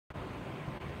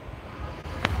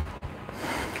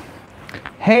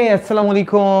Hey, assalamu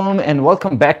alaikum and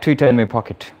welcome back to ETEA in my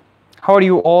pocket. How are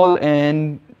you all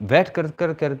and wait कर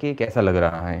कर करके कैसा लग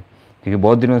रहा है क्योंकि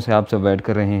बहुत दिनों से आप सब वेट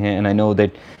कर रहे हैं and I know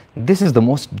that this is the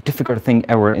most difficult thing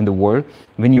ever in the world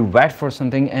when you wait for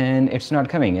something and it's not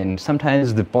coming and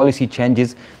sometimes the policy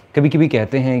changes. कभी कभी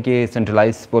कहते हैं कि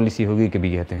सेंट्रलाइज पॉलिसी होगी, कभी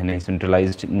कहते हैं नहीं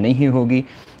सेंट्रलाइज्ड नहीं होगी,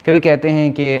 कभी कहते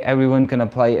हैं कि everyone can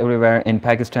apply everywhere in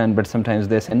Pakistan but sometimes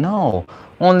they say no,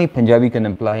 only Punjabi can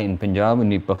apply in Punjab,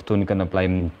 only Pakhtun can apply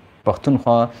in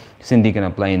Pakhtunkhwa, Sindhi can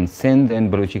apply in Sindh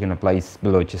and Baluchi can apply in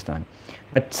Balochistan.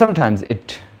 But sometimes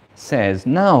it says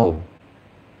no.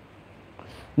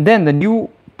 Then the new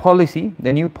policy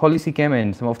came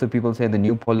in. Some of the people say the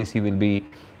new policy will be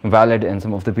valid and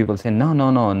some of the people say no,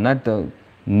 not the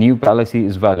new policy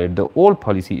is valid, the old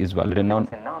policy is valid. And now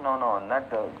say no,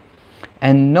 not the,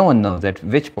 and no one knows that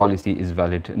which policy is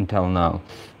valid until now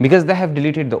because they have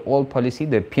deleted the old policy.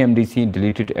 The PMDC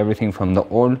deleted everything from the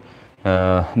old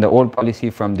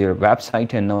policy from their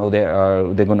website, and now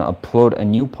they're going to upload a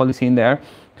new policy in there.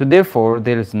 So therefore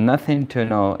there is nothing to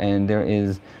know and there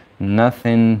is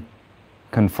nothing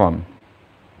confirmed.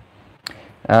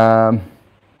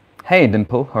 Hey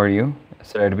Dimple, how are you?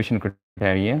 So admission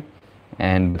criteria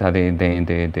and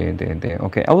they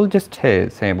okay, I will just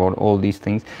say about all these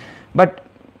things. But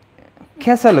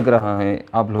कैसा लग रहा है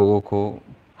आप लोगों को?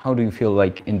 How do you feel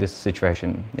like in this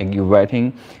situation? Like you're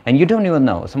waiting and you don't even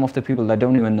know. Some of the people that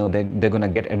don't even know that they're gonna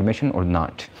get admission or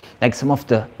not. Like some of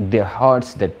their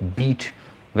hearts that beat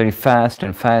very fast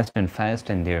and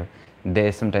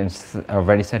they sometimes are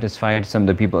very satisfied. Some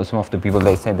of the people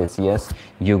they say this, yes,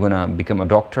 you're gonna become a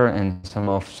doctor, and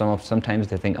sometimes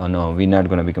they think, oh no, we're not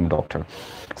gonna become a doctor.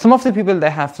 Some of the people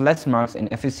that have less marks in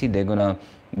FSC,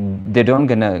 they don't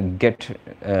gonna get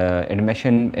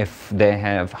admission if they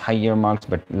have higher marks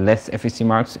but less FSC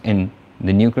marks in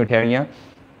the new criteria,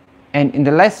 and in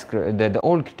the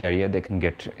old criteria they can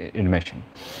get admission.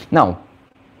 Now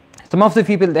some of the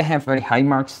people they have very high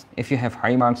marks. If you have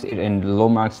high marks and low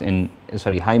marks in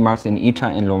high marks in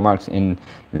ETEA and low marks in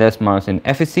less marks in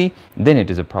FSC, then it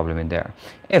is a problem in there.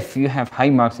 If you have high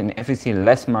marks in FSC,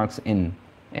 less marks in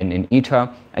ETEA,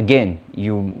 again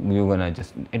you're gonna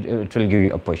just it will give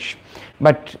you a push.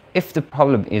 But if the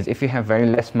problem is if you have very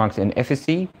less marks in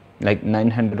FSC, like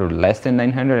 900 or less than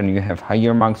 900, and you have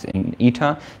higher marks in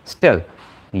ETEA, still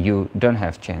you don't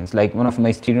have chance. Like one of my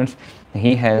students,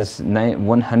 he has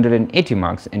 180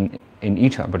 marks in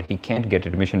ETEA, but he can't get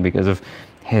admission because of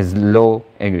his low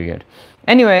aggregate.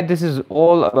 Anyway, this is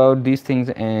all about these things.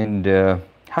 And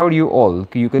how do you all?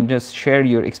 You can just share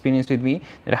your experience with me.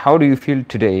 That how do you feel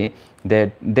today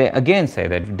that they again say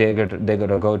that they're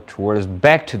gonna go towards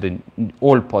back to the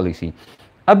old policy?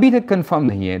 Abhi tak confirm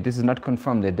nahi hai. This is not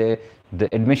confirmed that the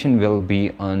admission will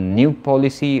be on new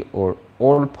policy or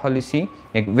old policy,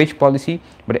 like which policy.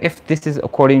 But if this is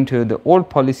according to the old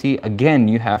policy, again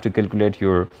you have to calculate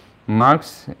your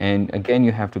marks and again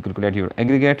you have to calculate your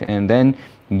aggregate, and then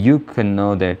you can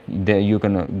know that you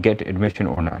can get admission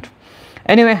or not.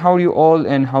 Anyway, how are you all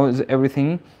and how is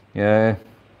everything? Sir,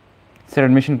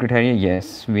 admission criteria,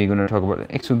 yes, we're going to talk about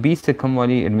 120 से कम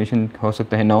वाली admission हो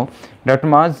सकता है? No. Dr.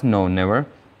 Maz, no, never.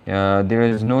 There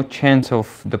is no chance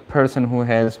of the person who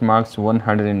has marks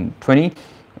 120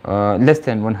 less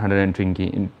than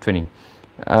 120.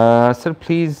 Sir,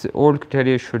 please, all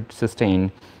criteria should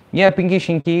sustain. Yeah, Pinky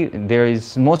Shinky, there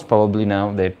is most probably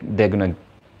now that they're gonna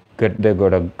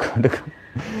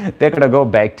go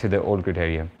back to the old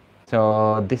criteria.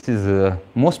 So this is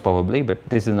most probably, but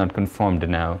this is not confirmed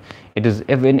now. It is,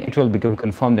 when it will become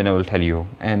confirmed, then I will tell you,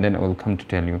 and then I will come to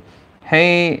tell you.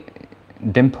 Hey,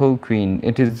 Dimple Queen,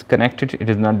 it is connected, it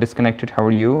is not disconnected. How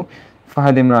are you?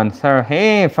 Fahad Imran, sir.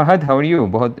 Hey Fahad, how are you?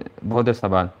 Bahut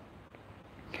sabal.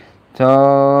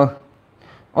 So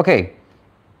okay,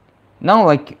 now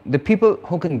like the people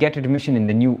who can get admission in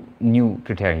the new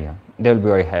criteria, they'll be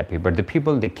very happy. But the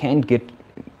people they can't get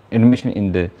admission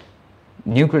in the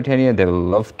new criteria, they will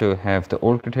love to have the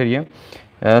old criteria.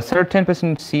 Sir,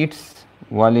 10% seats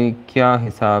wale kya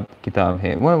hisab kitab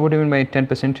hai? What do you mean by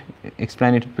 10%?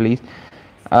 Explain it please.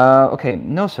 Okay,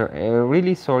 no sir,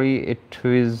 really sorry, it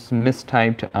is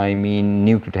mistyped. I mean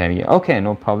new criteria. Okay,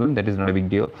 no problem, that is not a big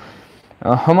deal.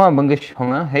 Huma Bangish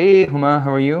Huma, hey Huma,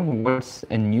 how are you? What's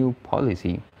a new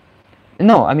policy?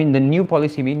 No, I mean the new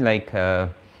policy mean like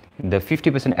the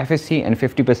 50% FSC and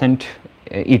 50%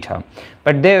 ETEA.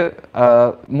 But they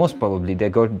most probably they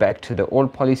go back to the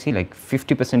old policy, like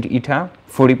 50% ETEA,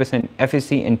 40%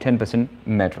 FSC and 10%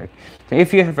 metric. So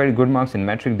if you have very good marks in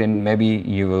metric, then maybe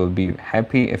you will be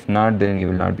happy. If not, then you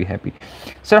will not be happy.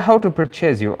 So how to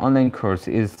purchase your online course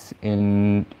is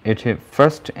in ETEA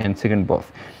first and second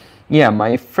both. Yeah,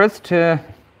 my first the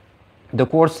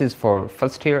course is for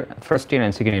first year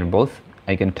and second year both.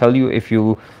 I can tell you if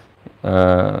you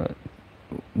uh,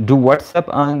 do WhatsApp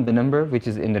on the number which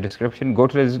is in the description. Go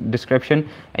to the description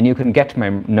and you can get my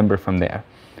number from there.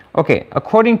 Okay,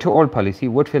 according to old policy,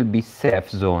 what will be safe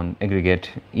zone aggregate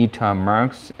ETA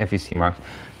marks, FEC marks?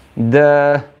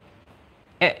 The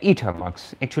ETA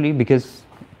marks actually, because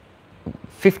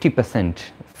 50%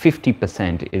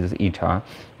 is ETA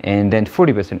and then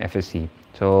 40% FSC.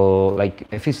 So like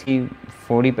FEC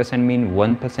 40% mean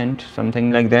 1%,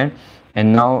 something like that.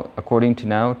 And now according to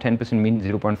now 10% means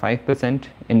 0.5%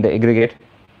 in the aggregate.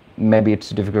 Maybe it's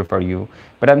difficult for you,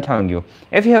 but I'm telling you,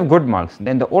 if you have good marks,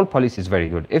 then the old policy is very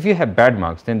good. If you have bad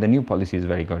marks, then the new policy is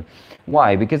very good.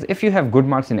 Why? Because if you have good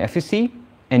marks in FEC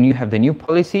and you have the new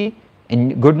policy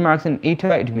and good marks in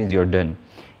ETA, it means you're done.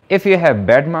 If you have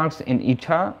bad marks in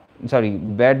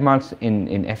bad marks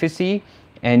in FEC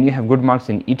and you have good marks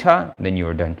in ETA, then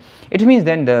you're done. It means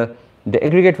then the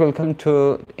aggregate will come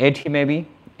to 80, maybe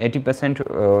 80%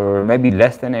 or maybe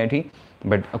less than 80.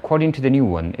 But according to the new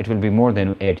one, it will be more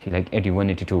than 80, like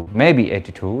 81, 82, maybe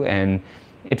 82, and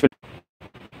it will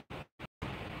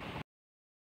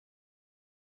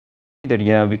that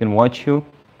yeah, we can watch you.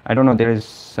 I don't know, there is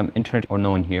some internet or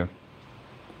no one here,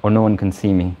 or no one can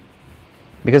see me,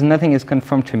 because nothing is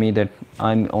confirmed to me that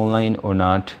I'm online or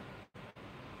not.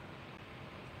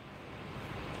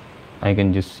 I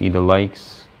can just see the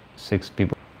likes, 6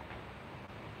 people.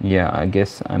 Yeah, I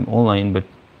guess I'm online, but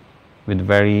with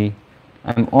very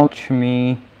I'm on to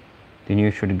me, then you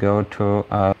should go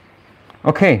to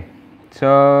okay,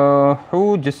 so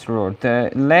who just wrote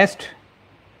the last?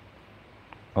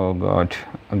 Oh god,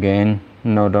 again,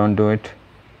 no, don't do it,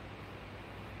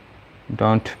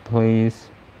 don't, please.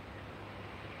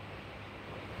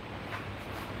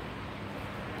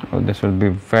 Oh, this will be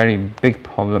very big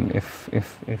problem if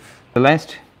the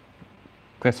last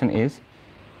question is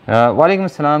Walaikum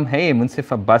Assalam. Hey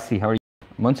Munsif Abbasi, how are you?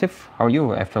 Munsif, how are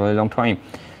you after a long time?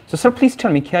 So sir, please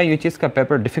tell me, क्या ये चीज़ का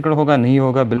paper difficult होगा, नहीं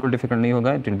होगा, बिल्कुल difficult नहीं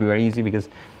होगा? It will be very easy because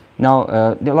now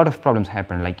there are a lot of problems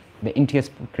happen. Like the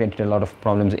NTS created a lot of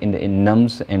problems in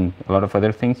NUMS and a lot of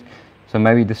other things. So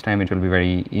maybe this time it will be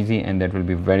very easy, and that will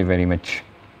be very, very much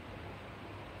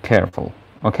careful.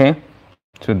 Okay.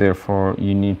 So therefore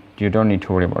you don't need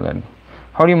to worry about that.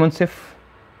 How are you, Munsif?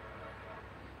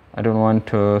 I don't want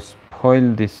to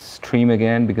spoil this stream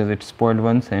again because it spoiled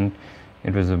once and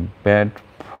it was a bad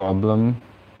problem.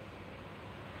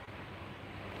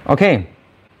 Okay,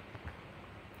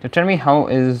 so tell me, how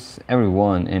is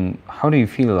everyone and how do you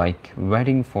feel like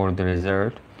waiting for the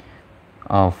result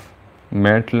of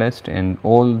merit list and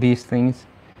all these things?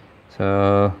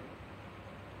 So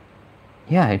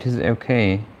yeah, it is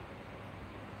okay.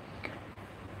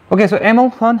 Okay, so Emil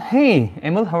Khan, hey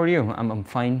Emil, how are you? I'm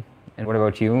fine. And what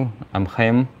about you? I'm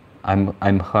Khaim.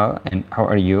 I'm Kha. And how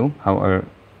are you? How are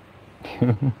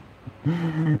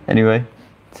anyway,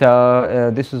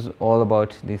 so this is all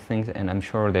about these things, and I'm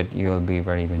sure that you will be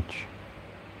very much.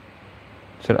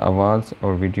 So awards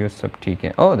or video sub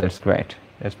TK. Oh, that's great.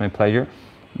 That's my pleasure.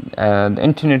 The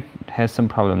internet has some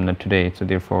problem not today, so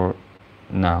therefore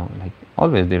now, like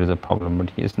always there is a problem,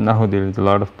 but yes, now there is a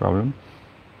lot of problem.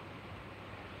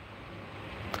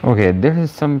 Okay, there is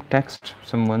some text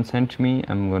someone sent me.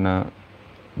 I'm gonna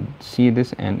see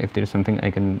this, and if there is something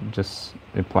I can just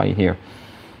reply here.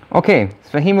 Okay,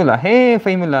 Fahimullah. Hey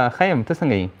Fahimullah, Khayam,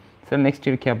 tasangai. Sir, next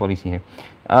year kya policy hai?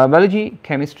 Biology,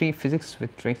 chemistry, physics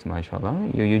with tricks, mashallah.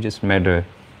 You just made a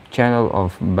channel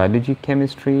of biology,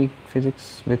 chemistry,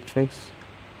 physics with tricks.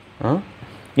 Huh?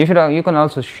 You can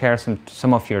also share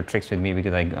some of your tricks with me,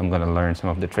 because I'm gonna learn some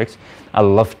of the tricks. I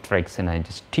love tricks and I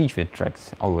just teach with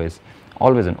tricks always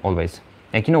and always.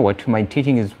 Like, you know what, my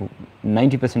teaching is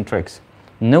 90% tricks.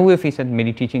 No way if he said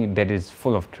many teaching that is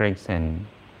full of tricks and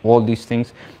all these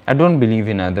things. I don't believe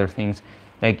in other things.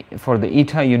 Like for the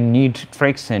ETA you need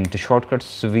tricks and shortcuts,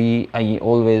 so I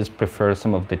always prefer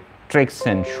some of the tricks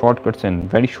and shortcuts and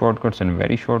very shortcuts and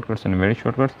very shortcuts and very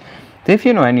shortcuts. So if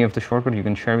you know any of the shortcuts, you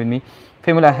can share with me.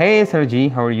 Famula, hey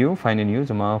Sarji, how are you? Fine, and you?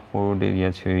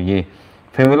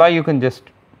 Famula, you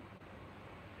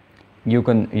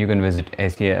can visit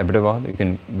ACA Ahmedabad. You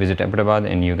can visit Ahmedabad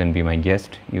and you can be my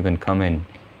guest. You can come and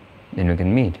then we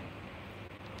can meet.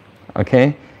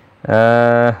 Okay.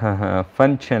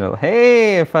 Fun channel.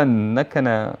 Hey fun.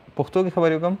 Nakana. Pukhto की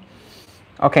खबर हुकम.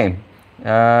 Okay.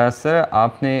 Sir,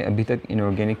 आपने अभी तक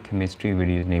inorganic chemistry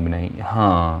videos नहीं बनाई.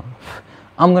 हाँ.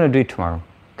 I'm gonna do it tomorrow.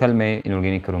 कल मैं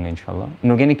inorganic करूँगा इंशाल्लाह.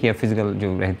 Inorganic या physical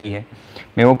जो रहती है,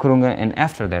 मैं वो करूँगा, and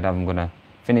after that I'm gonna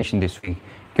finish in this week.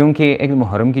 क्योंकि एक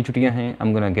मुहर्रम की छुट्टियां हैं,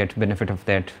 I'm gonna get benefit of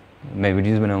that. मैं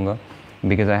वीडियोस बनाऊंगा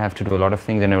because I have to do a lot of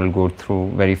things and I will go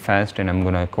through very fast and I'm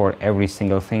gonna cover every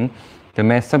single thing. तो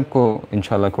मैं सबको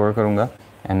इंशाल्लाह कवर करूँगा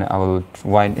and I will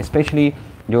provide especially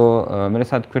जो मेरे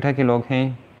साथ क्वेटा के लोग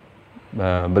हैं,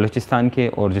 बलूचिस्तान के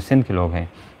और जो सिंध के लोग हैं,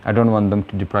 I don't want them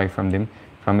to deprive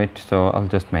from it, so I'll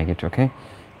just make it, okay?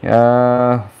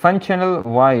 Fun channel,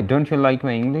 why don't you like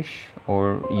my English, or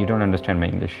you don't understand my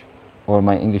English, or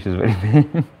my English is very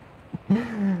bad?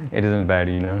 It isn't bad,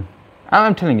 you know.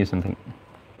 I'm telling you something.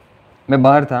 मैं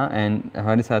बाहर था and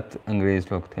हमारे साथ अंग्रेज़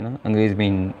लोग थे ना, अंग्रेज़ भी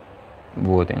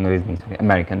वो थे, अंग्रेज़ नहीं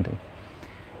अमेरिकन थे,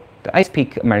 तो I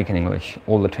speak American English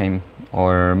all the time,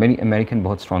 और मेरी अमेरिकन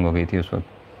बहुत स्ट्रॉन्ग हो गई थी उस वक्त.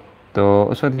 तो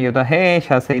उस वक्त ये होता है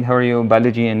Shah Saeed how are you,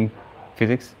 biology and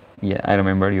physics, या आई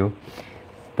रिमेंबर यू.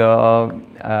 तो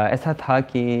ऐसा था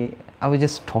कि I was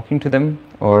just talking to them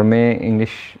और मैं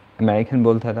इंग्लिश अमेरिकन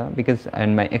बोलता था because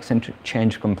and my accent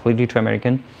change completely to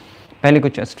American. पहले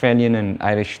कुछ ऑस्ट्रेलियन एंड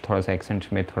आयरिश थोड़ा सा एक्सेंट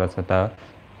में थोड़ा सा था,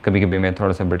 कभी कभी मैं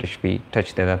थोड़ा सा ब्रिटिश भी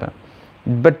टच देता था,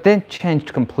 but then changed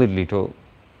completely to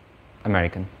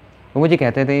American. वो मुझे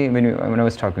कहते थे when I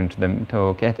was talking to them,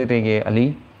 तो कहते थे कि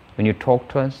Ali when you talk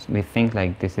to us we think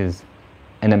like this is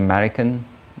an American,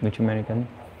 which American?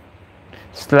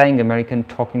 Slang American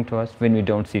talking to us when we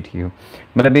don't see to you.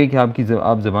 मतलब ये कि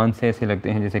आप ज़बान से ऐसे लगते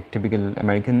हैं जैसे टिपिकल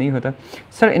अमेरिकन नहीं होता.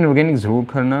 सर इनऑर्गेनिक ज़रूर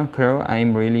करो. I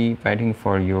am really fighting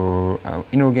for your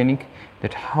inorganic,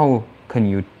 that how can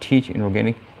you teach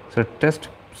inorganic. Sir test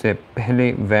से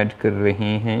पहले वेट कर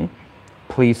रहे हैं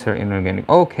please sir inorganic.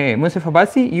 Okay मुसफ़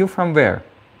Abbasi, you from where?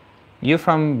 You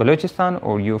from Balochistan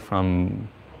और यू फ्राम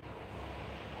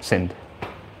सिंध?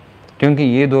 क्योंकि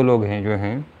ये दो लोग हैं जो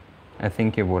हैं आई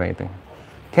थिंक ये वो रहते हैं.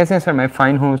 कैसे हैं सर? मैं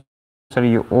फ़ाइन हूँ सर.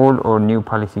 ये ओल्ड और न्यू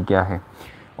पॉलिसी क्या है?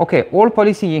 ओके ओल्ड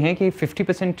पॉलिसी ये है कि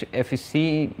 50% FSC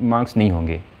मार्क्स नहीं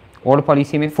होंगे. ओल्ड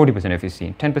पॉलिसी में 40%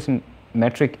 FSC, 10%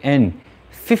 matric and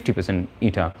 50%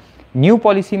 eta. New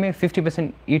policy में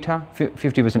 50% ईटा,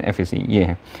 50% FSC ये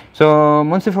है. सो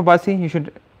मुंसिफ Abbasi you should,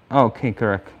 okay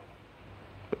correct.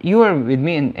 You are with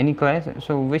me in any class,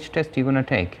 so which test you gonna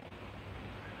take?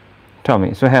 Tell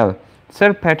me. So hell, sir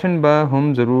pattern ba hum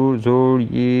zarur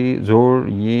zor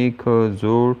ye ka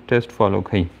zor test follow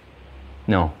khai.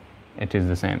 No, it is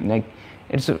the same. Like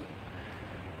it's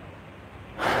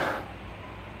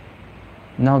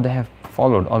now they have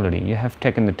followed already. You have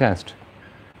taken the test.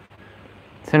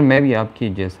 Sir मैं भी आपकी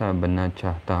जैसा बनना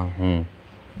चाहता हूँ.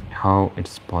 How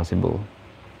it's possible?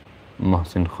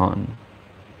 Mohsin Khan.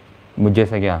 मुझ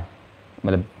जैसा क्या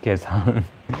मतलब कैसा?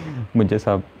 मुझ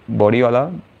जैसा बॉडी वाला,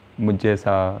 मुझ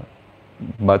जैसा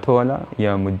बातों वाला,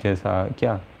 या मुझ जैसा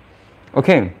क्या?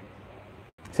 ओके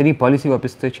सर ये पॉलिसी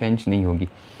वापस तो चेंज नहीं होगी.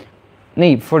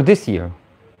 नहीं फॉर दिस ईयर,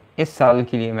 इस साल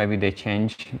के लिए मे बी दे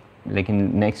चेंज, लेकिन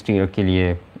नेक्स्ट ईयर के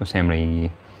लिए वो सेम रहेगी.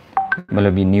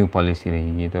 मतलब ये न्यू पॉलिसी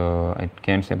रहेगी. तो I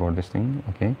can't say about this thing.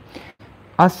 Okay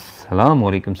Assalamu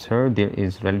alaikum sir, there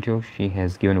is relative, she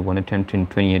has given one attempt in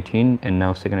 2018 and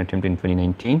now second attempt in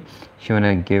 2019. She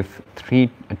wanna give 3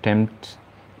 attempts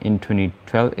in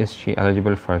 2012. Is she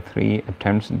eligible for 3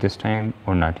 attempts this time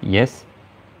or not? Yes,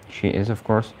 she is of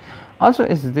course. Also,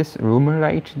 is this rumor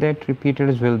right that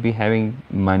repeaters will be having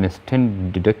 -10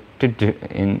 deducted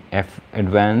in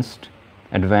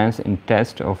advance in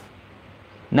test of?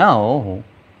 No,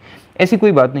 ऐसी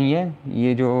कोई बात नहीं है.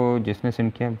 ये जो जिसने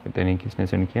send किया पता नहीं किसने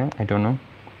सेंड किया, I don't know,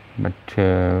 but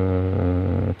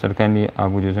sir kindly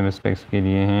आप जो से मिस्टेक्स के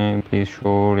लिए हैं please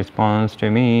show response to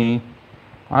me.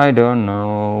 I don't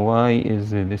know why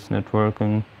is this not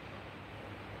working.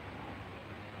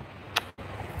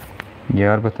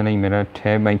 यार पता नहीं मेरा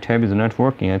tab, my tab is not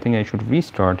working. I think I should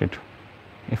restart it.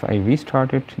 If I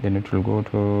restart it then it will go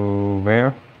to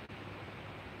where.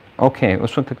 Okay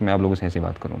उस वक्त तक मैं आप लोगों से ऐसी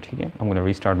बात करूँ, ठीक है? I'm gonna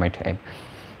restart my tab.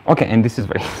 Okay, and this is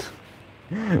very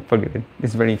forget it. This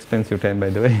is very expensive tab by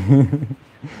the way.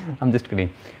 I'm just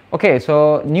kidding. Okay, so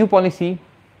new policy.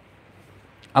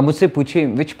 अब मुझसे पूछिए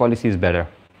which policy is better.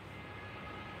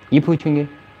 ये पूछेंगे.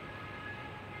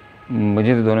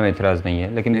 मुझे तो दोनों में इतराज़ नहीं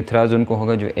है, लेकिन इतराज़ उनको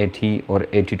होगा जो 80 और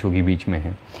 82 के बीच में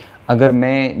है. अगर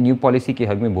मैं न्यू पॉलिसी के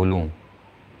हक़ में बोलूँ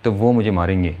तो वो मुझे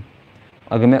मारेंगे.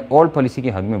 अगर मैं ओल्ड पॉलिसी के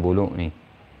हक़ में बोलूँ, नहीं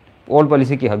ओल्ड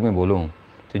पॉलिसी के हक़ में बोलूँ,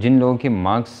 तो जिन लोगों के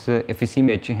मार्क्स FSC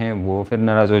में अच्छे हैं वो फिर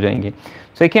नाराज़ हो जाएंगे.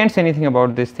 सो I can't say anything about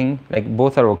this thing. Like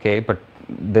both are okay but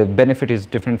the benefit is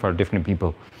different for different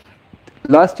people.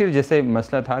 Last year जैसे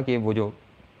मसला था कि वो जो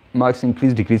मार्क्स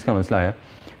इंक्रीज़ डिक्रीज़ का मसला है,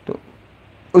 तो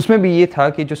उसमें भी ये था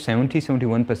कि जो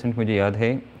 70-71% मुझे याद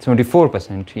है,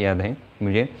 74% याद है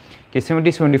मुझे कि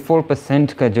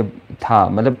 70-74% का जब था,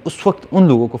 मतलब उस वक्त उन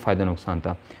लोगों को फ़ायदा नुकसान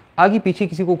था. आगे पीछे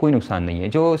किसी को कोई नुकसान नहीं है.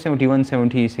 जो 71,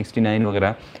 70, 69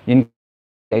 वगैरह जिन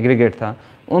एग्रीगेट था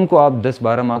उनको आप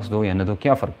 10-12 मार्क्स दो या ना दो,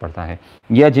 क्या फ़र्क पड़ता है।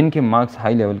 या जिनके मार्क्स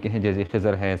हाई लेवल के हैं, जैसे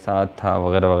खिज़र है, साद था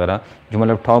वगैरह वगैरह, जो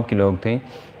मतलब टॉप के लोग थे,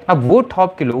 अब वो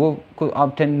टॉप के लोगों को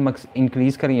आप 10 मार्क्स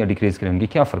इंक्रीज़ करें या डिक्रीज़ करें, उनकी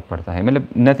क्या फ़र्क पड़ता है, मतलब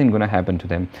nothing gonna happen to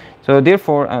them. So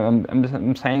therefore I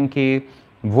am saying कि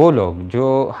वो लोग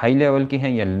जो हाई लेवल के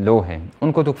हैं या लो हैं,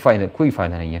 उनको तो कोई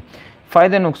फ़ायदा नहीं है।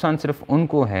 फ़ायदा नुकसान सिर्फ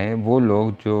उनको है, वो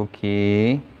लोग जो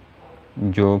कि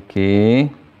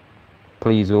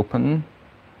please open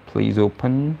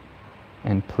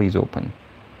and please open,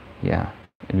 yeah,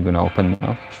 it's gonna open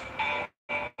now,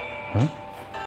 huh?